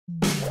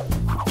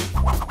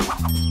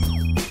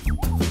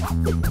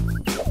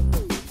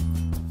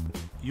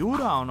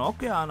Jūrā un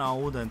okeānā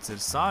ūdens ir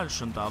saļš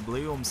un tā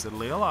blīvums ir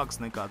lielāks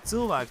nekā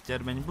cilvēka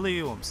ķermeņa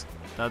blīvums.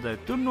 Tādēļ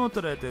tur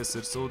noturēties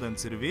virs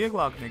ūdens ir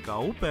vieglāk nekā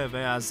upē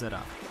vai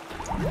ezerā.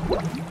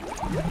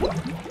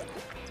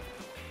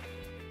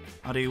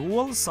 Arī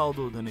olas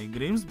saldūdenī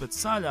grimst, bet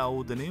saļā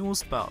ūdenī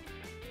uzpeld.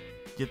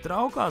 Ja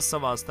traukās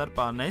savā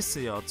starpā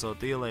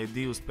nesajaucot ielej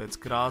divus pēc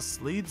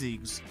krāsas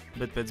līdzīgus,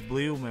 bet pēc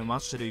blīvumiem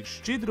atšķirīgus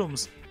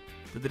šķidrumus,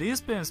 tad ir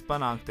iespējams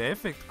panākt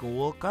efektu, ka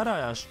ola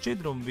karājās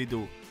šķidrumu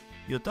vidū,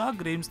 jo tā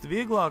grimst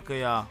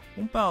vieglākajā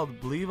un peld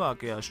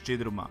blīvākajā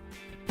šķidrumā.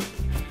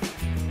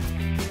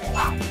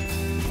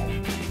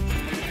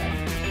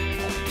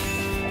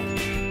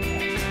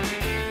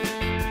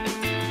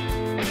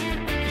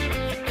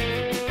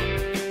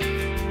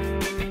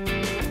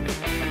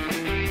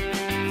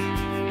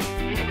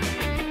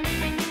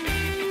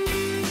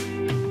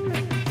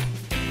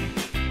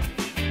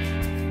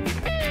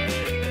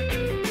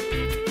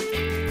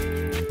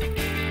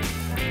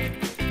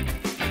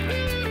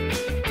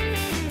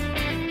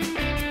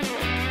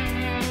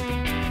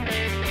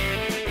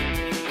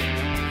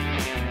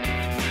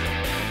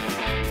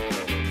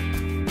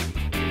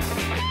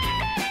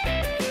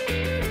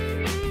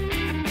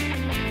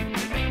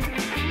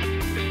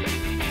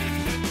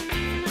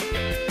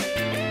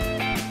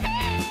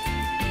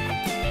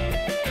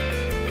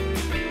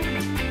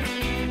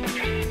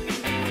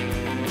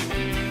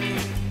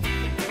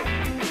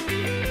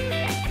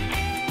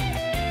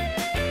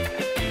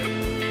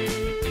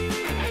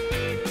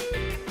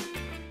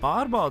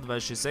 Pārbaudi, vai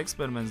šis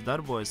eksperiments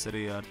darbojas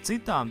arī ar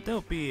citām tev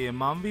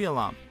pieejamām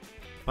vielām.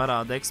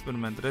 Parādi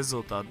eksperimentu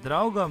rezultātu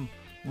draugam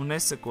un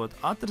nesakot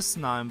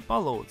atrisinājumu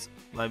palūdz,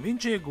 lai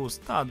viņš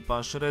iegūst tādu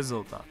pašu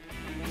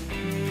rezultātu.